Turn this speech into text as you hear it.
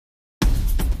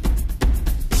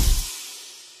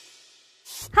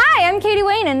I'm Katie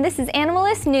Wayne, and this is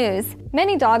Animalist News.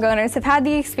 Many dog owners have had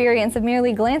the experience of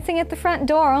merely glancing at the front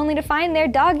door only to find their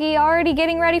doggie already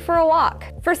getting ready for a walk.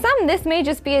 For some, this may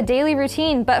just be a daily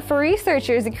routine, but for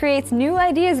researchers, it creates new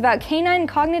ideas about canine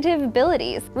cognitive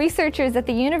abilities. Researchers at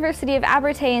the University of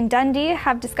Abertay in Dundee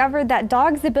have discovered that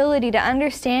dogs' ability to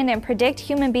understand and predict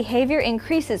human behavior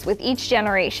increases with each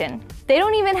generation. They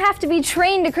don't even have to be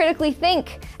trained to critically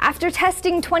think. After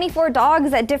testing 24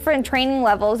 dogs at different training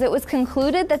levels, it was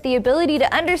concluded that the ability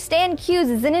to understand cues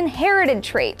is an inherited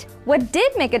trait. What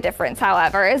did make a difference,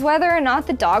 however, is whether or not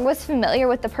the dog was familiar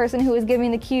with the person who was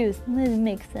giving the cues. This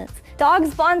makes sense.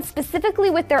 Dogs bond specifically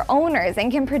with their owners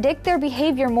and can predict their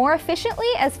behavior more efficiently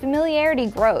as familiarity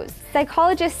grows.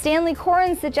 Psychologist Stanley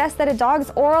Coren suggests that a dog's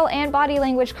oral and body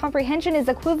language comprehension is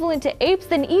equivalent to apes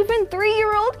and even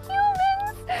 3-year-old humans.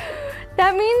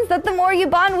 That means that the more you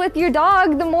bond with your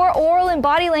dog, the more oral and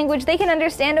body language they can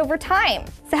understand over time.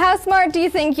 So how smart do you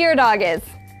think your dog is?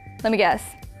 Let me guess.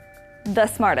 The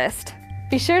smartest.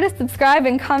 Be sure to subscribe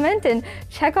and comment and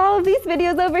check all of these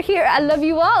videos over here. I love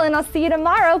you all, and I'll see you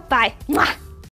tomorrow. Bye. Mwah.